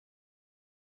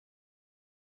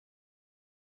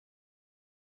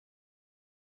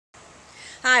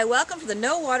Hi, welcome to the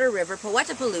No Water River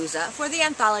Poetapalooza for the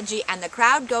anthology And the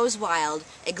Crowd Goes Wild,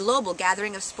 a global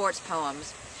gathering of sports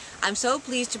poems. I'm so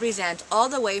pleased to present all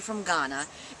the way from Ghana,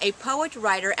 a poet,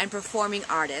 writer, and performing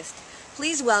artist.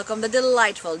 Please welcome the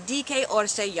delightful DK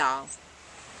Osei-Yaw.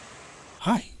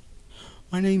 Hi,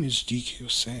 my name is DK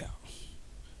Osei-Yaw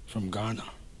from Ghana,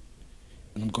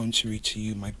 and I'm going to read to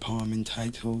you my poem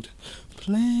entitled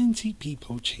Plenty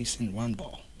People Chasing One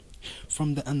Ball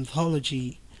from the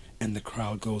anthology And the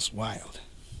Crowd Goes Wild,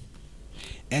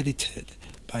 edited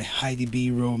by Heidi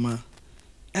Roemer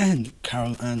and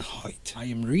Carol Ann Hoyte. I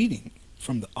am reading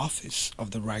from the office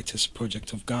of the Writers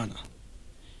Project of Ghana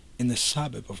in the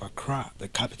suburb of Accra, the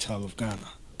capital of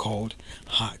Ghana, called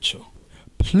Hoyte.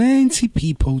 Plenty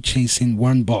people chasing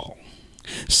one ball.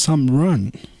 Some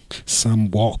run,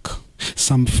 some walk,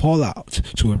 some fall out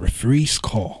to a referee's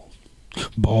call.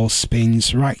 Ball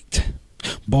spins right,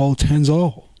 ball turns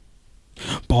all.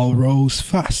 Ball rolls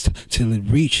fast till it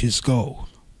reaches goal.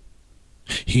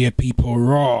 Hear people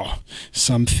roar,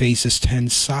 some faces turn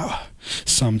sour,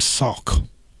 some sulk,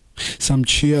 some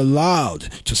cheer loud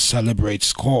to celebrate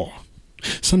score.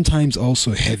 Sometimes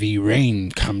also heavy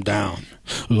rain come down,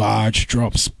 large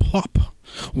drops plop,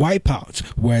 wipe out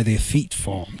where their feet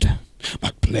formed.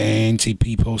 But plenty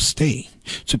people stay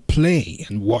to play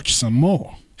and watch some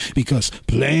more, because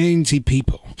plenty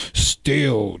people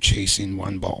still chasing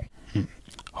one ball.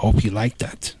 Hope you like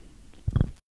that.